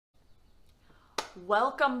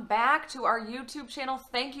Welcome back to our YouTube channel.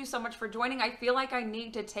 Thank you so much for joining. I feel like I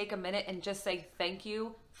need to take a minute and just say thank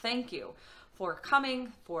you for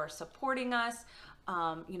coming, for supporting us.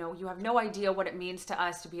 You have no idea what it means to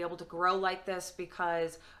us to be able to grow like this,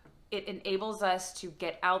 because it enables us to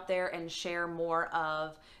get out there and share more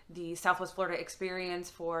of the Southwest Florida experience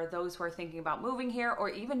for those who are thinking about moving here or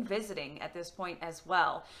even visiting at this point as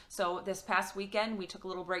well. So this past weekend, we took a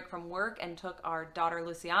little break from work and took our daughter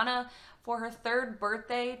Luciana for her 3rd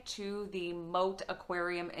birthday to the Mote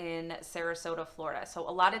Aquarium in Sarasota, Florida. So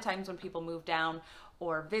a lot of times when people move down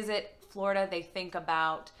or visit Florida, they think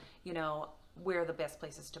about, where are the best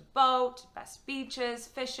places to boat, best beaches,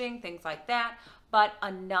 fishing, things like that. But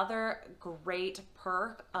another great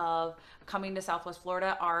perk of coming to Southwest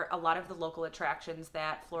Florida are a lot of the local attractions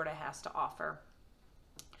that Florida has to offer.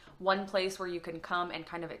 One place where you can come and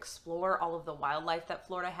kind of explore all of the wildlife that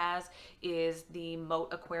Florida has is the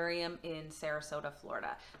Mote Aquarium in Sarasota,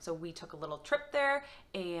 Florida. So we took a little trip there,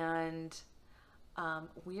 and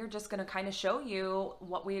we are just going to kind of show you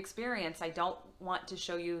what we experienced. I don't want to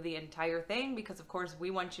show you the entire thing because, of course,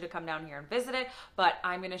 we want you to come down here and visit it, but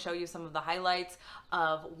I'm going to show you some of the highlights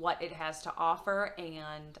of what it has to offer,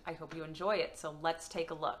 and I hope you enjoy it. So let's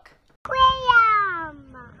take a look.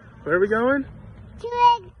 Aquarium! Where are we going? To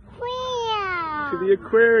the aquarium! To the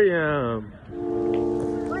aquarium.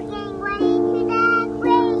 We're getting ready to the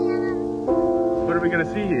aquarium. What are we going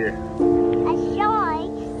to see here? A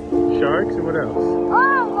shark. Sharks and what else?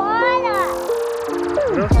 Oh, water!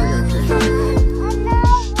 What else are we going to see?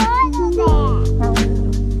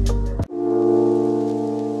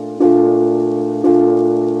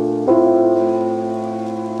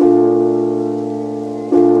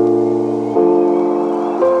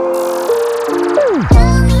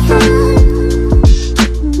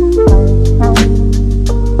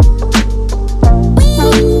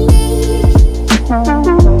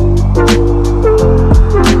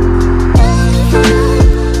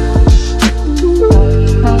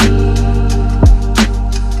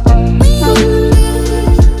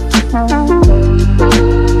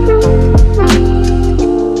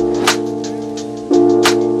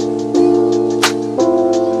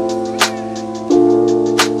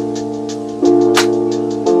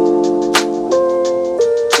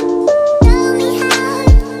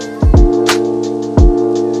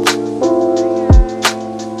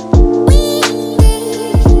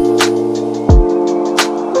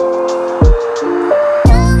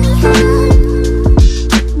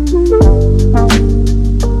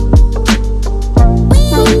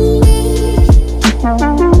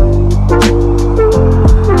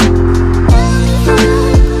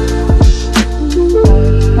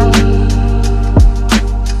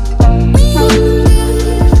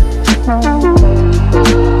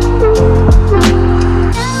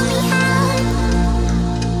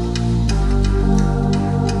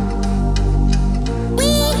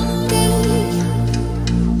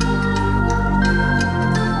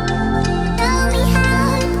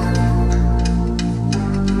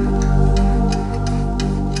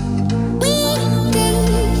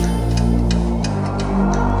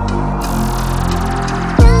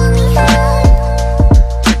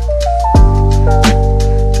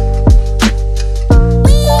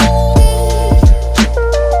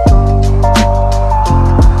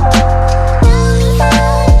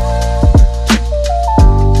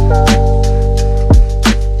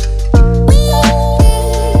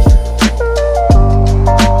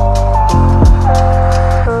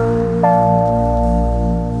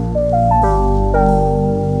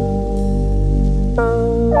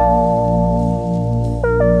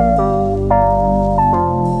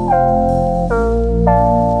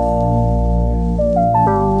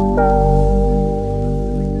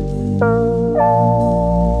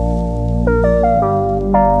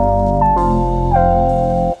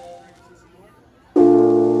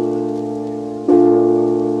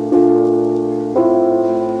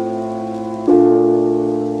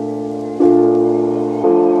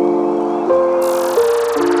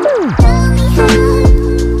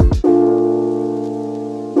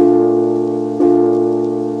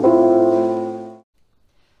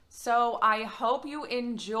 So I hope you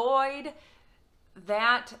enjoyed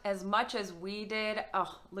that as much as we did.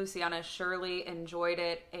 Oh, Luciana surely enjoyed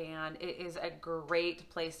it, and it is a great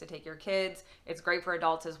place to take your kids. It's great for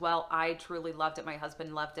adults as well. I truly loved it. My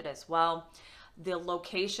husband loved it as well. The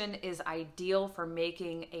location is ideal for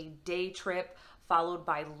making a day trip followed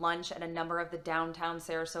by lunch at a number of the downtown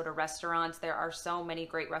Sarasota restaurants. There are so many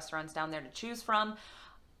great restaurants down there to choose from.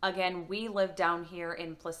 Again, we live down here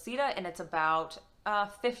in Placida, and it's about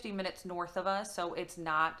 50 minutes north of us, so it's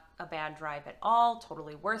not a bad drive at all.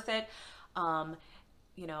 Totally worth it.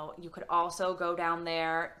 You know, you could also go down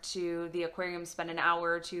there to the aquarium, spend an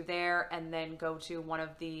hour or two there, and then go to one of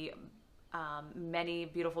the many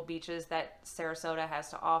beautiful beaches that Sarasota has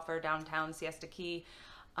to offer, downtown Siesta Key,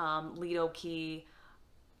 Lido Key.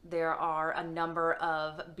 There are a number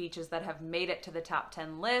of beaches that have made it to the top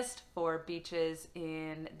 10 list for beaches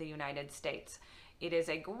in the United States. It is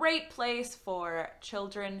a great place for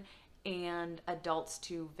children and adults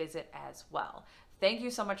to visit as well. Thank you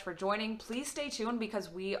so much for joining. Please stay tuned because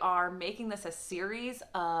we are making this a series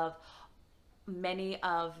of many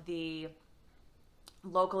of the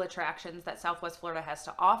local attractions that Southwest Florida has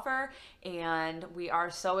to offer, and we are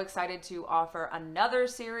so excited to offer another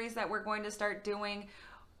series that we're going to start doing,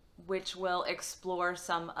 which will explore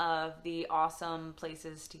some of the awesome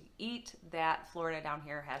places to eat that Florida down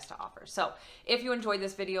here has to offer. So if you enjoyed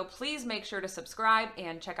this video, please make sure to subscribe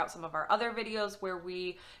and check out some of our other videos where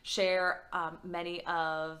we share many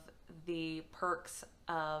of the perks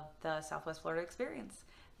of the Southwest Florida experience.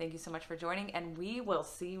 Thank you so much for joining, and we will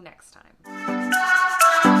see you next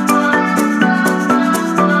time.